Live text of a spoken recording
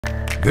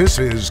This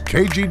is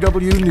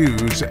KGW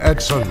News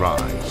at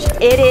Sunrise.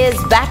 It is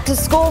back to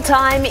school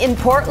time in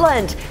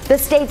Portland. The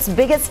state's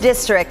biggest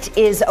district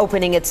is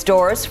opening its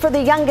doors for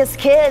the youngest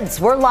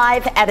kids. We're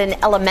live at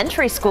an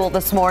elementary school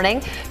this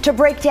morning to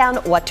break down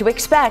what to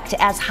expect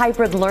as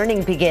hybrid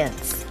learning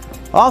begins.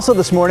 Also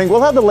this morning,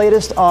 we'll have the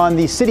latest on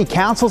the City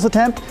Council's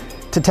attempt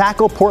to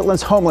tackle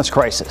Portland's homeless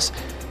crisis.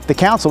 The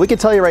council, we can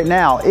tell you right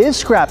now, is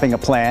scrapping a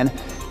plan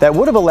that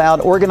would have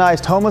allowed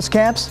organized homeless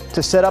camps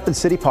to set up in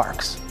city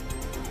parks.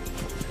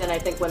 And I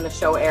think when the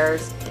show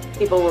airs,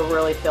 people will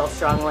really feel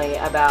strongly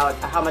about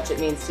how much it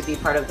means to be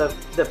part of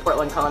the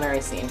Portland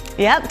culinary scene.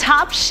 Yep,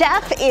 Top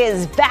Chef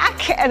is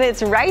back and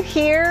it's right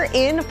here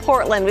in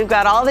Portland. We've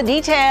got all the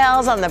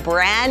details on the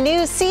brand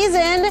new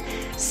season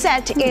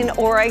set in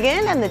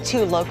Oregon and the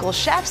 2 local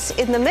chefs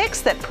in the mix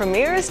that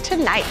premieres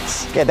tonight.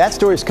 Yeah, that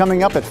story is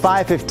coming up at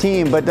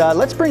 5:15, but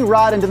let's bring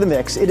Rod into the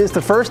mix. It is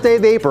the first day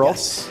of April.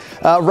 Yes.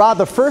 Rod,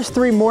 the first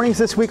 3 mornings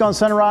this week on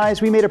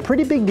Sunrise, we made a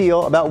pretty big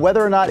deal about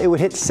whether or not it would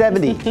hit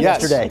 70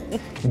 yesterday.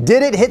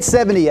 Did it hit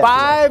 70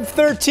 yesterday?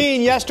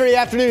 5:13 yesterday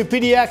afternoon,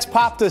 PDX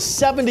popped to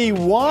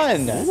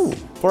 71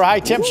 for a high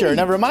temperature.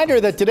 Now, a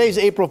reminder that today's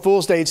April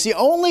Fool's Day. It's the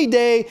only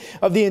day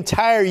of the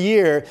entire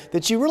year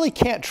that you really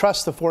can't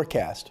trust the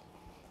forecast.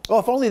 Well,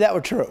 if only that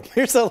were true.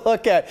 Here's a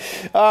look at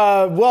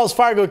Wells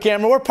Fargo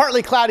camera. We're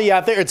partly cloudy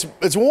out there.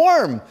 It's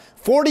warm.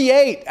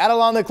 48 out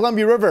along the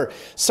Columbia River.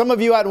 Some of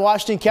you out in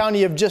Washington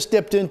County have just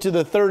dipped into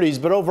the 30s,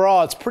 but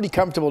overall it's pretty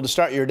comfortable to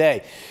start your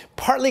day.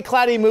 Partly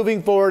cloudy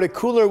moving forward, a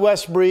cooler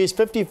west breeze,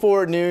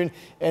 54 at noon,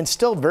 and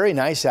still very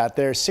nice out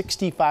there,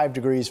 65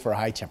 degrees for a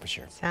high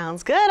temperature.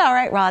 Sounds good. All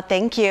right, Rod,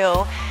 thank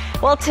you.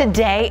 Well,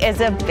 today is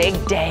a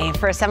big day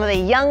for some of the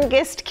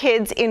youngest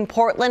kids in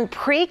Portland,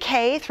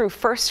 pre-K through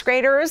first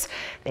graders.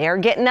 They are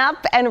getting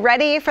up and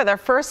ready for their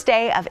first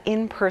day of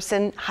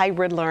in-person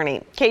hybrid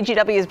learning.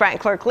 KGW's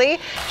Bryant Clerkley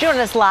joined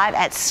us live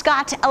at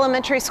Scott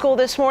Elementary School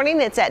this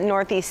morning. It's at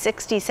Northeast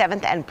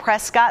 67th and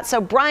Prescott.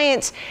 So,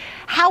 Bryant,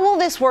 how will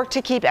this work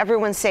to keep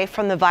everyone safe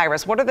from the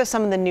virus? What are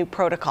some of the new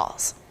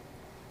protocols?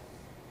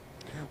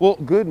 Well,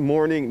 good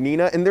morning,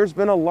 Nina. And there's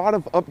been a lot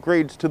of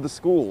upgrades to the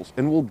schools,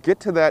 and we'll get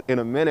to that in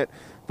a minute.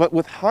 But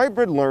with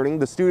hybrid learning,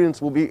 the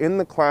students will be in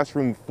the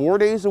classroom 4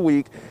 days a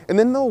week, and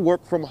then they'll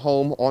work from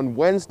home on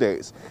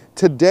Wednesdays.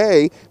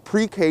 Today,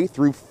 pre-K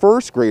through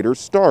first graders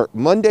start.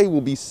 Monday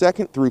will be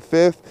 2nd through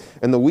 5th,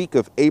 and the week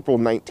of April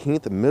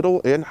 19th,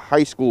 middle and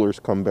high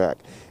schoolers come back.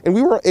 And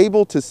we were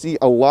able to see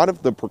a lot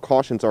of the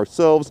precautions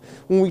ourselves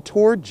when we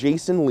toured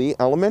Jason Lee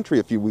Elementary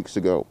a few weeks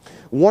ago.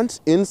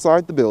 Once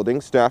inside the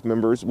building, staff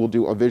members will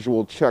do a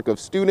visual check of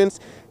students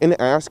and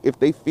ask if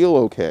they feel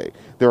okay.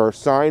 There are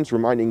signs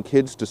reminding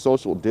kids to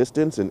social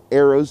distance and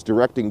arrows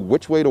directing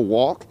which way to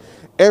walk.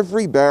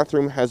 Every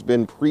bathroom has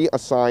been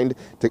pre-assigned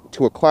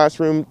to a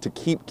classroom to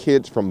keep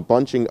kids from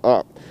bunching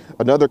up.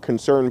 Another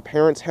concern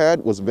parents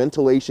had was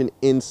ventilation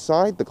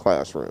inside the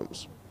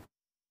classrooms.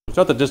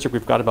 Throughout the district,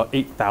 we've got about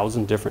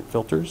 8,000 different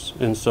filters,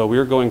 and so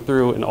we're going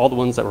through, and all the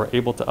ones that we're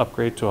able to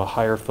upgrade to a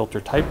higher filter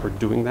type, we're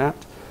doing that.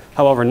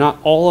 However, not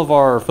all of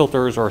our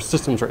filters or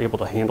systems are able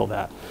to handle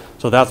that.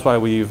 So that's why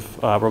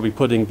we'll be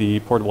putting the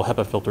portable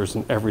HEPA filters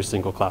in every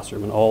single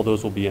classroom, and all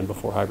those will be in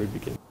before hybrid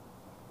begins.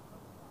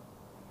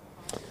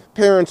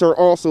 Parents are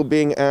also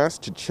being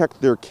asked to check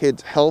their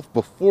kids' health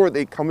before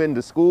they come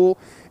into school.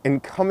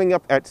 And coming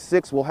up at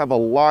 6, we'll have a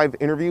live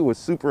interview with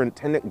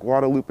Superintendent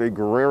Guadalupe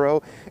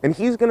Guerrero, and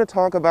he's going to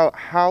talk about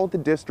how the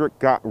district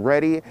got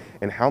ready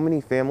and how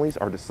many families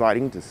are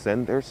deciding to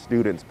send their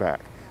students back.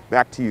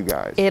 Back to you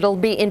guys. It'll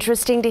be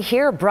interesting to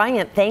hear.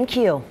 Bryant, thank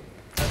you.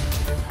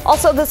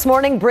 Also this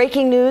morning,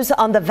 breaking news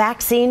on the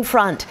vaccine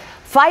front.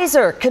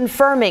 Pfizer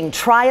confirming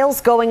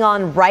trials going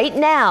on right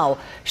now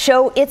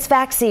show its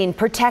vaccine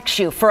protects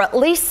you for at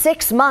least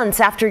 6 months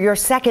after your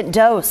second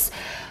dose.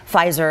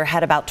 Pfizer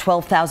had about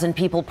 12,000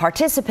 people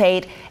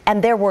participate,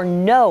 and there were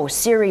no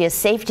serious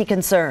safety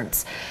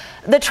concerns.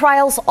 The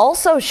trials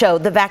also show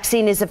the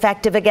vaccine is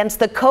effective against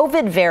the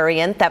COVID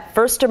variant that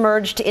first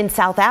emerged in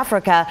South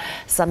Africa.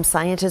 Some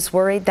scientists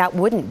worried that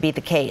wouldn't be the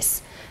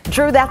case.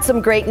 Drew, that's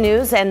some great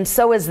news, and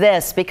so is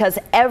this, because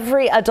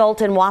every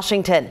adult in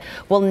Washington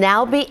will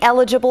now be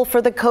eligible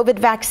for the COVID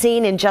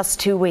vaccine in just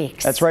 2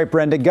 weeks. That's right,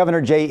 Brenda.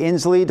 Governor Jay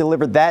Inslee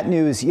delivered that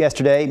news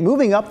yesterday,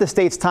 moving up the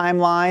state's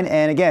timeline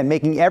and again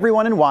making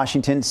everyone in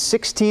Washington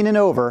 16 and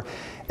over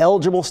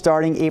eligible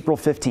starting April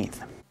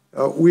 15th.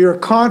 We are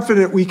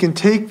confident we can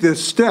take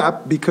this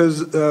step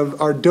because of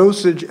our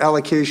dosage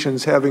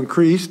allocations have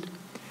increased.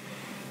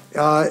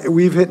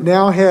 We've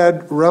now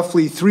had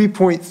roughly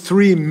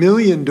 3.3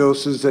 million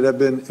doses that have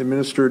been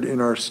administered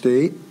in our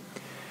state,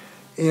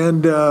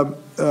 and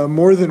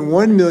more than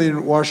 1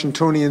 million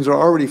Washingtonians are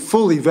already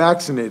fully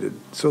vaccinated,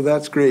 so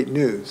that's great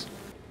news.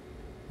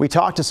 We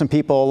talked to some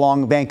people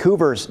along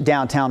Vancouver's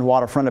downtown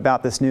waterfront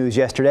about this news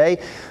yesterday.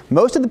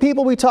 Most of the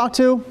people we talked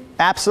to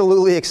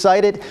absolutely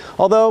excited,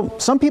 although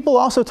some people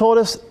also told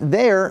us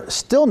they're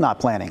still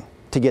not planning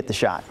to get the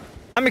shot.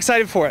 I'm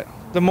excited for it.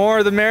 The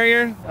more, the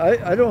merrier.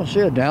 I don't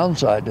see a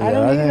downside to that.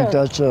 I think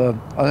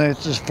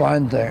it's a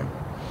fine thing.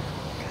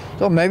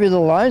 So maybe the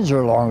lines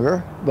are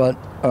longer, but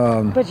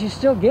you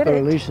still get it.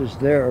 At least it's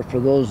there for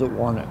those that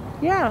want it.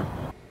 Yeah.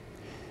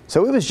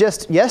 So it was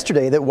just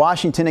yesterday that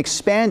Washington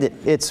expanded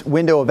its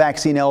window of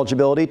vaccine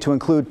eligibility to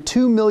include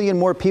 2 million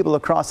more people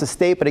across the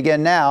state. But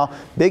again, now,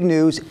 big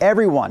news,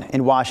 everyone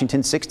in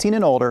Washington 16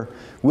 and older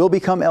will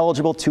become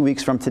eligible 2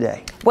 weeks from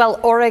today. Well,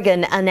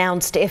 Oregon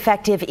announced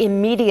effective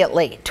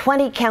immediately.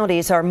 20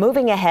 counties are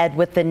moving ahead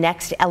with the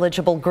next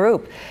eligible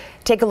group.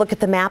 Take a look at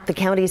the map. The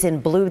counties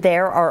in blue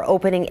there are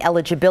opening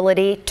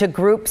eligibility to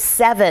Group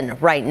 7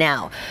 right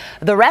now.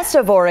 The rest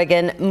of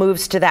Oregon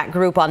moves to that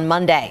group on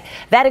Monday.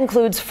 That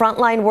includes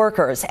frontline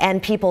workers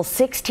and people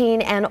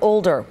 16 and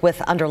older with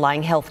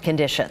underlying health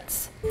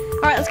conditions.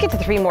 All right, let's get to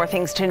 3 more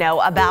things to know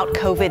about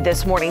COVID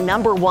this morning.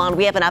 Number 1,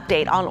 we have an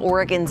update on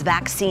Oregon's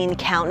vaccine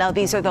count. Now,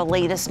 these are the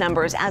latest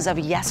numbers as of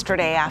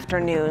yesterday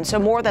afternoon. So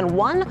more than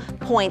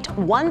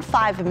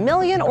 1.15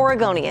 million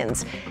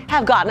Oregonians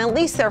have gotten at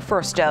least their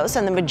first dose,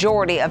 and the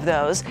majority of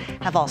those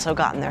have also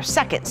gotten their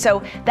second.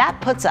 So that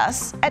puts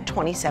us at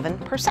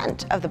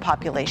 27% of the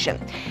population.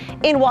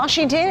 In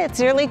Washington, it's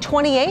nearly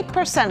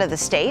 28% of the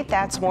state.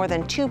 That's more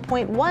than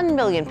 2.1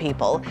 million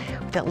people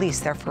with at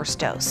least their first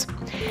dose.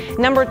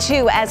 Number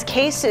 2, as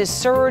cases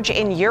surge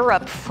in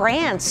Europe,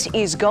 France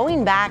is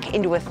going back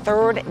into a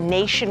third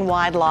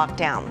nationwide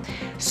lockdown.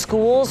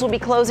 Schools will be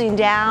closing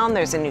down,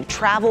 there's a new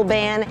travel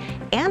ban,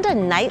 and a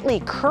nightly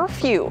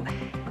curfew.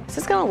 This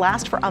is going to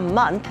last for a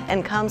month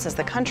and comes as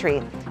the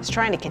country is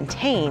trying to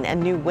contain a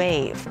new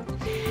wave.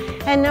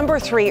 And number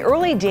 3,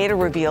 early data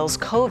reveals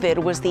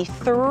COVID was the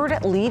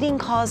 3rd leading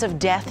cause of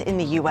death in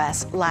the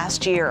U.S.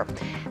 last year.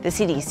 The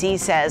CDC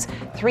says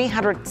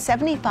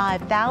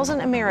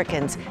 375,000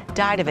 Americans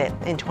died of it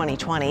in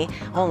 2020.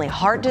 Only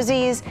heart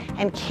disease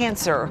and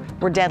cancer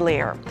were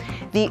deadlier.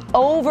 The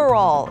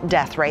overall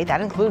death rate,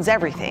 that includes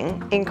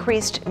everything,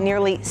 increased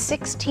nearly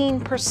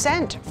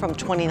 16% from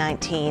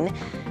 2019,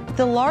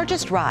 the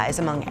largest rise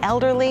among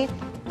elderly,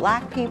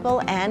 Black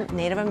people, and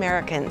Native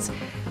Americans.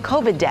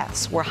 COVID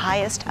deaths were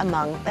highest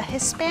among the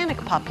Hispanic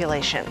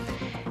population.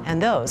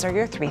 And those are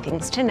your 3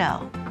 things to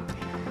know.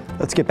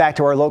 Let's get back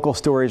to our local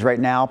stories right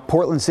now.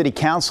 Portland City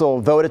Council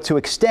voted to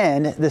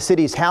extend the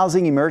city's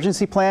housing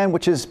emergency plan,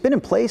 which has been in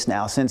place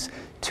now since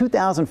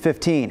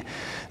 2015.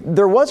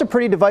 There was a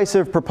pretty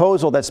divisive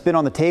proposal that's been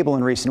on the table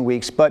in recent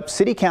weeks, but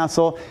City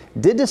Council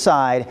did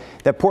decide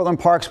that Portland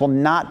parks will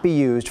not be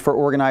used for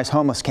organized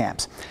homeless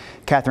camps.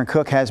 Catherine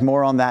Cook has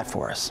more on that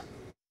for us.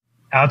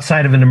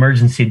 Outside of an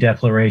emergency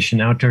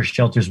declaration, outdoor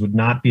shelters would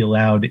not be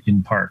allowed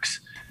in parks.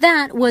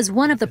 That was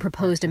one of the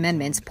proposed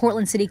amendments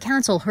Portland City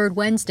Council heard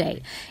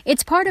Wednesday.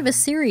 It's part of a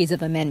series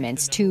of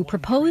amendments to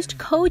proposed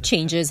code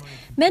changes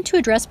meant to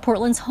address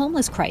Portland's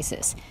homeless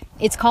crisis.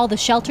 It's called the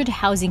Sheltered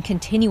Housing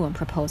Continuum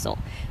Proposal.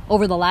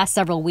 Over the last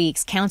several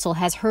weeks, Council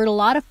has heard a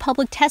lot of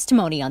public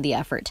testimony on the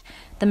effort.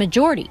 The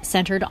majority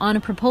centered on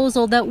a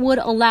proposal that would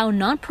allow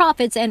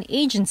nonprofits and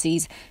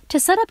agencies to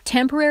set up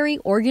temporary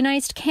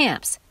organized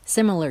camps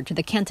similar to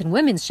the Kenton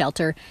Women's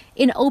Shelter,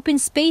 in open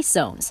space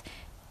zones.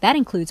 That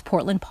includes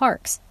Portland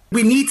parks.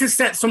 We need to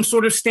set some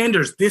sort of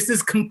standards. This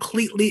is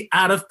completely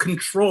out of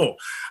control.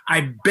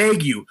 I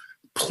beg you,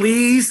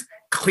 please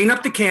clean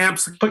up the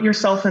camps. Put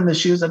yourself in the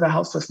shoes of a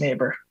houseless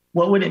neighbor.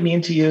 What would it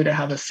mean to you to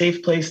have a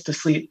safe place to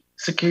sleep,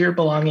 secure your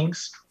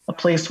belongings, a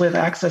place with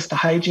access to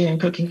hygiene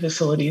and cooking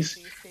facilities,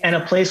 and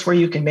a place where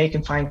you can make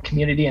and find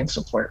community and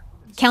support?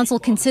 Council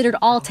considered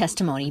all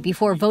testimony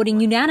before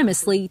voting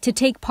unanimously to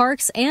take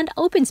parks and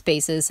open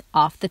spaces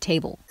off the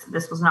table.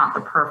 This was not the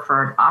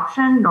preferred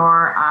option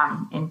nor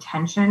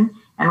intention,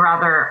 and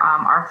rather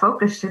our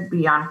focus should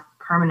be on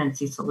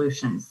permanency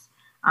solutions.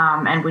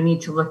 And we need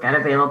to look at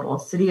available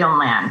city-owned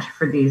land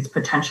for these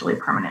potentially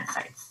permanent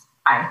sites.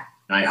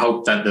 I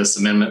hope that this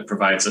amendment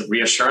provides a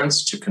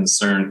reassurance to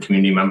concerned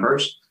community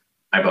members.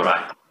 I vote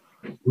aye.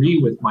 I agree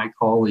with my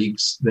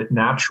colleagues that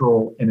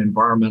natural and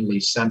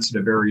environmentally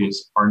sensitive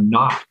areas are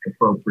not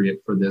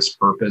appropriate for this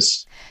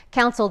purpose.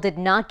 Council did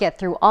not get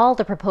through all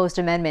the proposed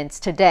amendments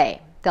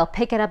today. They'll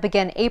pick it up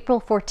again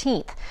April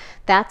 14th.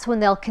 That's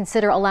when they'll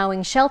consider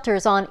allowing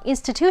shelters on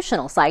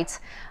institutional sites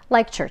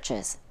like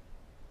churches.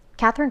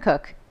 Catherine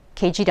Cook,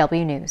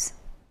 KGW News.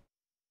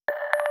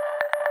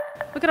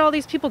 Look at all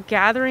these people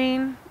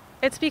gathering.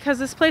 It's because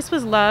this place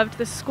was loved,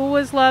 the school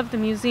was loved, the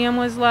museum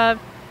was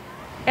loved.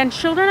 And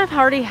children have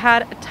already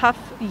had a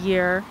tough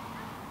year.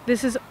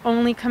 This is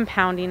only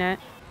compounding it.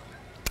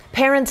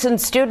 Parents and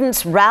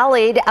students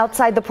rallied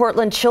outside the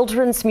Portland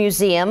Children's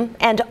Museum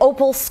and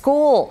Opal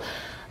School.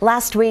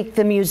 Last week,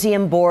 the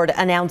museum board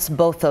announced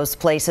both those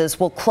places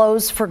will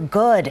close for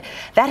good.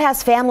 That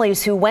has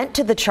families who went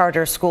to the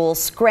charter school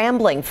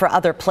scrambling for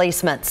other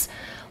placements.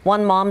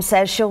 One mom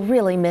says she'll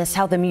really miss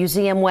how the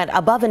museum went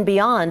above and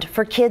beyond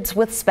for kids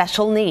with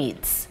special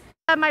needs.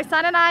 My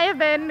son and I have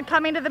been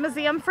coming to the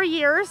museum for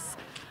years.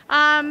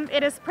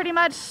 It is pretty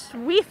much,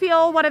 we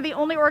feel, one of the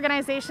only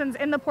organizations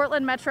in the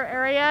Portland metro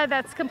area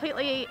that's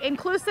completely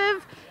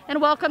inclusive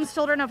and welcomes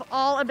children of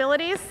all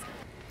abilities.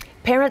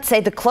 Parents say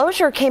the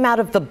closure came out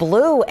of the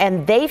blue,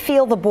 and they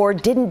feel the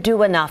board didn't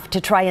do enough to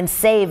try and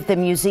save the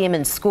museum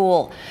and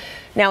school.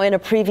 Now, in a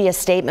previous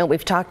statement,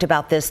 we've talked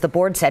about this. The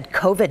board said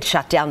COVID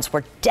shutdowns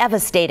were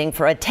devastating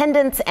for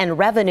attendance and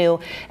revenue,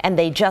 and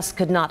they just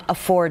could not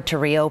afford to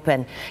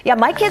reopen. Yeah,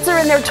 my kids are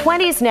in their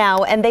 20s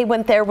now, and they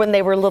went there when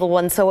they were little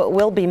ones, so it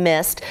will be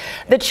missed.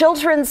 The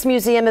Children's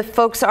Museum, if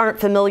folks aren't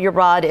familiar,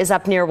 Rod, is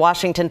up near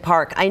Washington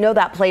Park. I know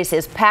that place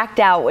is packed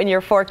out when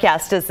your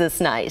forecast is this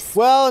nice.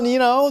 Well, and you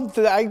know,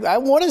 I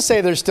want to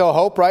say there's still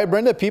hope, right,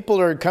 Brenda? People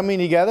are coming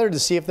together to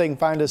see if they can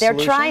find a solution.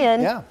 They're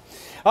trying. Yeah.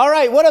 All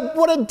right,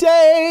 what a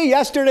day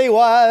yesterday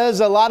was.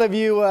 A lot of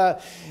you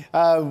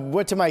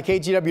went to my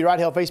KGW Rod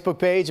Hill Facebook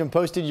page and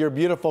posted your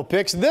beautiful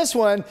pics. This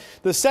one,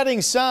 the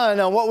setting sun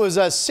on what was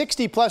a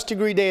 60-plus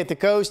degree day at the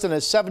coast and a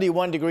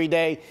 71-degree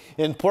day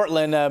in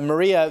Portland.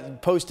 Maria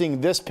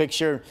posting this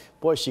picture.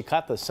 Boy, she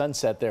caught the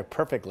sunset there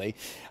perfectly.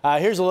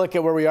 Here's a look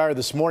at where we are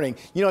this morning.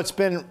 You know, it's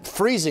been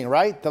freezing,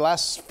 right? The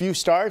last few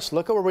starts.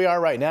 Look at where we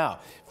are right now.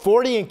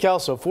 40 in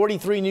Kelso,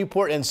 43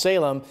 Newport and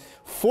Salem,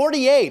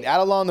 48 out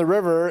along the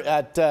river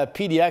at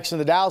PDX, and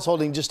the Dalles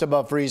holding just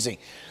above freezing.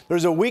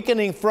 There's a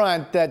weakening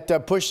front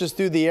that pushes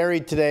through the area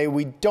today.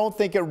 We don't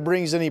think it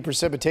brings any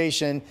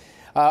precipitation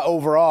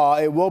overall.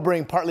 It will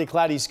bring partly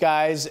cloudy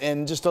skies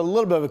and just a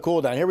little bit of a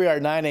cool down. Here we are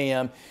at 9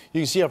 a.m.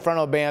 You can see a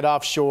frontal band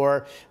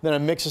offshore, then a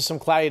mix of some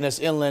cloudiness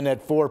inland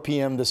at 4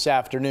 p.m. this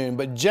afternoon.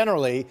 But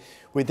generally,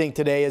 we think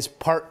today is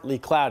partly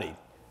cloudy.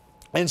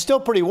 And still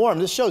pretty warm.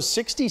 This shows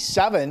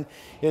 67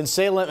 in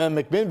Salem and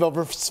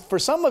McMinnville. For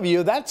some of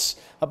you, that's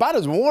about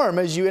as warm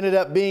as you ended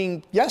up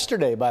being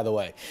yesterday, by the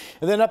way.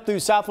 And then up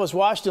through southwest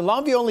Washington,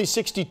 Longview only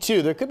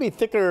 62. There could be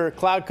thicker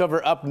cloud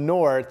cover up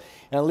north.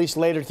 And at least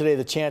later today,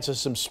 the chance of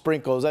some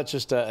sprinkles. That's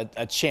just a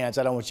chance.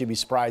 I don't want you to be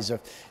surprised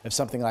if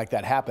something like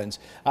that happens.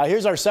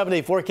 Here's our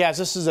 7-day forecast.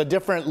 This is a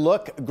different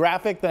look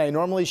graphic than I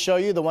normally show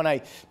you. The one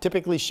I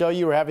typically show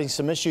you we're having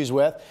some issues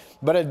with.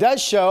 But it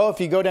does show, if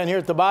you go down here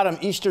at the bottom,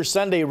 Easter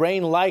Sunday,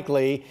 rain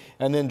likely,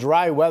 and then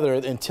dry weather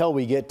until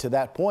we get to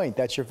that point.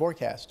 That's your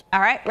forecast.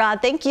 All right,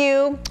 Rod, thank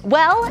you.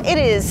 Well, it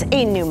is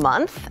a new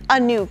month, a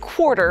new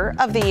quarter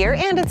of the year,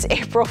 and it's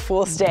April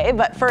Fool's Day.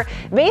 But for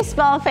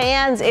baseball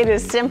fans, it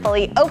is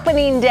simply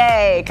opening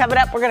day. Coming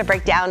up, we're going to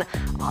break down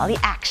all the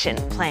action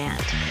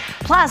planned.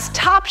 Plus,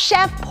 Top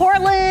Chef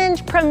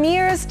Portland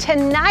premieres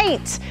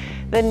tonight.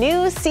 The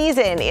new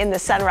season in the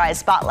Sunrise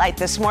Spotlight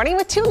this morning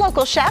with 2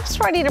 local chefs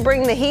ready to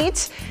bring the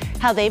heat.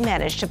 How they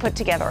managed to put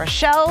together a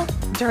show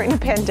during the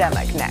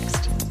pandemic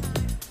next.